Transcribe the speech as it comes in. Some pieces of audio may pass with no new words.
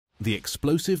the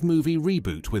explosive movie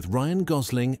reboot with Ryan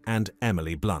Gosling and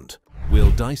Emily Blunt. We'll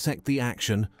dissect the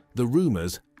action, the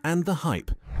rumors, and the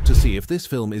hype to see if this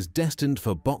film is destined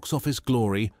for box office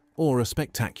glory or a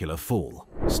spectacular fall.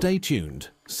 Stay tuned,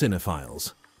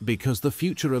 cinephiles, because the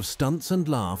future of stunts and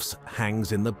laughs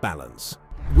hangs in the balance.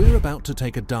 We're about to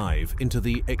take a dive into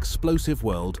the explosive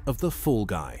world of The Fall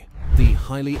Guy, the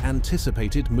highly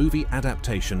anticipated movie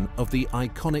adaptation of the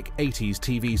iconic 80s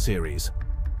TV series.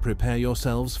 Prepare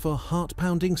yourselves for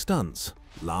heart-pounding stunts,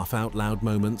 laugh-out-loud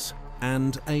moments,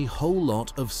 and a whole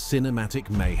lot of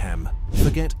cinematic mayhem.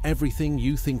 Forget everything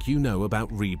you think you know about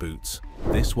reboots.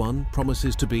 This one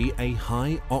promises to be a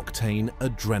high-octane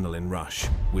adrenaline rush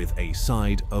with a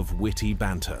side of witty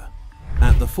banter.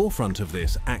 At the forefront of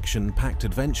this action-packed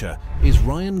adventure is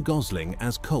Ryan Gosling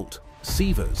as Colt,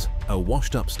 Severs, a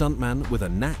washed-up stuntman with a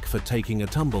knack for taking a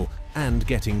tumble and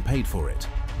getting paid for it.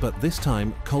 But this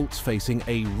time, Colt's facing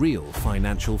a real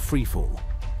financial freefall.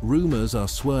 Rumors are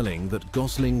swirling that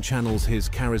Gosling channels his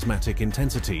charismatic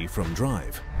intensity from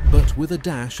Drive, but with a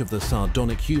dash of the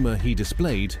sardonic humor he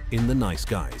displayed in The Nice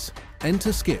Guys.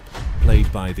 Enter Skip,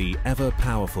 played by the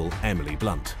ever-powerful Emily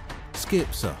Blunt.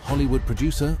 Skip's a Hollywood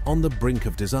producer on the brink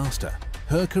of disaster,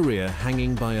 her career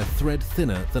hanging by a thread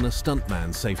thinner than a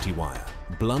stuntman's safety wire.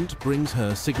 Blunt brings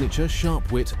her signature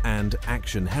sharp wit and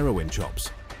action heroine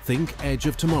chops. Think Edge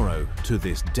of Tomorrow to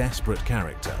this desperate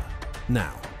character.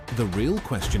 Now, the real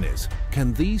question is,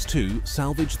 can these two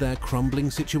salvage their crumbling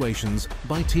situations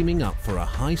by teaming up for a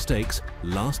high-stakes,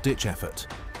 last-ditch effort?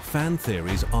 Fan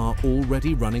theories are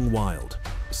already running wild.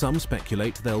 Some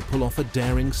speculate they'll pull off a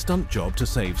daring stunt job to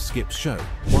save Skip's show,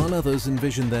 while others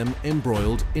envision them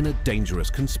embroiled in a dangerous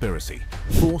conspiracy,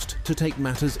 forced to take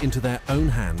matters into their own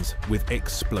hands with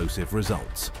explosive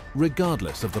results.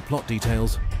 Regardless of the plot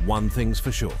details, one thing's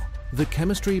for sure: the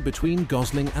chemistry between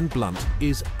Gosling and Blunt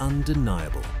is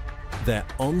undeniable. Their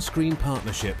on-screen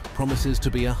partnership promises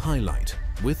to be a highlight,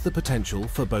 with the potential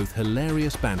for both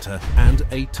hilarious banter and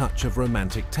a touch of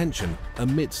romantic tension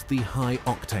amidst the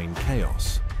high-octane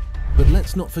chaos. But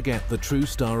let's not forget the true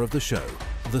star of the show,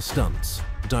 the stunts.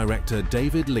 Director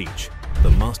David Leitch,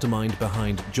 the mastermind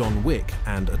behind John Wick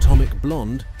and Atomic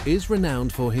Blonde, is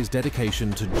renowned for his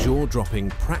dedication to jaw-dropping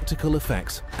practical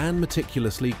effects and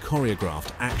meticulously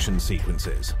choreographed action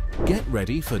sequences. Get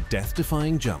ready for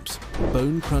death-defying jumps,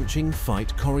 bone-crunching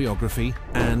fight choreography,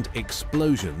 and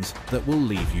explosions that will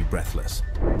leave you breathless.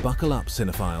 Buckle up,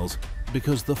 cinephiles,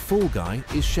 because The Fall Guy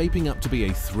is shaping up to be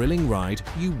a thrilling ride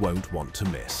you won't want to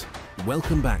miss.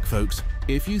 Welcome back, folks.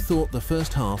 If you thought the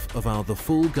first half of our The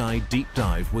Fall Guy deep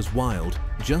dive was wild,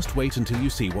 just wait until you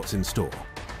see what's in store.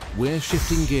 We're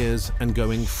shifting gears and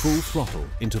going full throttle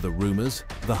into the rumors,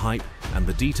 the hype, and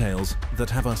the details that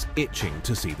have us itching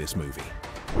to see this movie.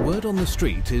 Word on the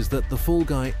street is that The Fall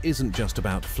Guy isn't just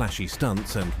about flashy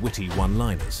stunts and witty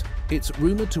one-liners. It's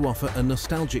rumored to offer a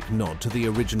nostalgic nod to the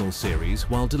original series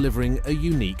while delivering a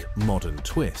unique, modern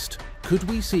twist. Could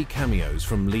we see cameos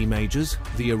from Lee Majors,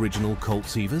 the original Colt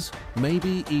Severs?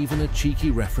 Maybe even a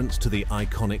cheeky reference to the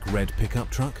iconic red pickup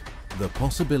truck? The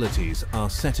possibilities are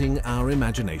setting our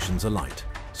imaginations alight.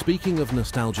 Speaking of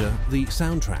nostalgia, the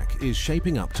soundtrack is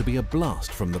shaping up to be a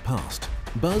blast from the past.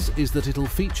 Buzz is that it'll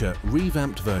feature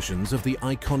revamped versions of the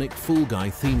iconic Fall Guy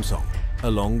theme song,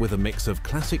 along with a mix of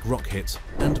classic rock hits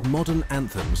and modern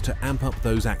anthems to amp up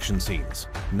those action scenes.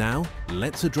 Now,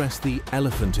 let's address the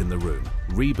elephant in the room.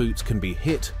 Reboots can be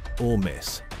hit or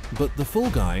miss, but The Fall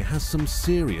Guy has some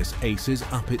serious aces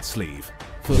up its sleeve.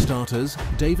 For starters,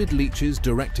 David Leitch's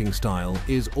directing style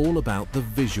is all about the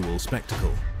visual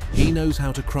spectacle. He knows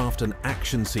how to craft an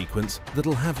action sequence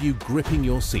that'll have you gripping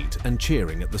your seat and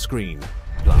cheering at the screen.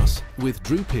 Plus, with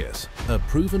Drew Pearce, a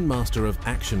proven master of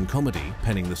action comedy,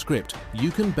 penning the script, you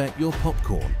can bet your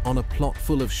popcorn on a plot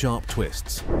full of sharp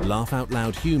twists,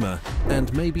 laugh-out-loud humor,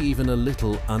 and maybe even a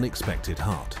little unexpected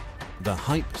heart. The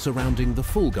hype surrounding The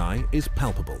Fall Guy is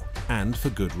palpable, and for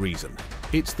good reason.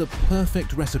 It's the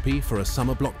perfect recipe for a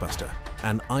summer blockbuster.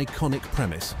 An iconic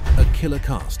premise, a killer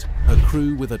cast, a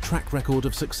crew with a track record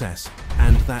of success,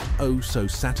 and that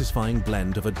oh-so-satisfying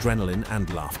blend of adrenaline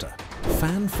and laughter.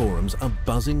 Fan forums are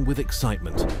buzzing with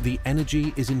excitement. The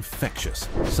energy is infectious.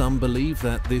 Some believe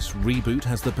that this reboot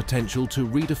has the potential to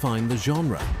redefine the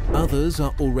genre. Others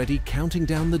are already counting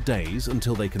down the days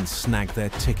until they can snag their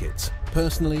tickets.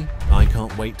 Personally, I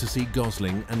can't wait to see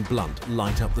Gosling and Blunt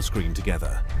light up the screen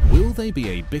together. Will they be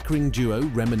a bickering duo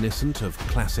reminiscent of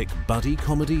classic buddy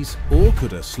comedies, or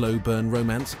could a slow-burn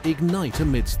romance ignite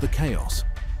amidst the chaos?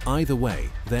 Either way,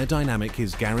 their dynamic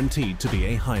is guaranteed to be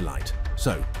a highlight.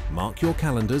 So, mark your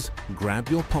calendars, grab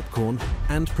your popcorn,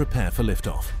 and prepare for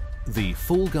liftoff. The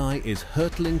Fall Guy is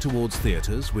hurtling towards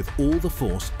theatres with all the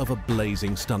force of a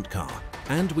blazing stunt car,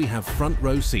 and we have front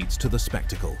row seats to the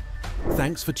spectacle.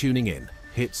 Thanks for tuning in.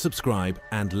 Hit subscribe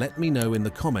and let me know in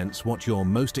the comments what you're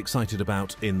most excited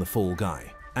about in The Fall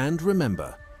Guy. And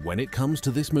remember, when it comes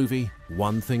to this movie,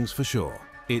 one thing's for sure,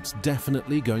 it's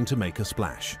definitely going to make a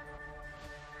splash.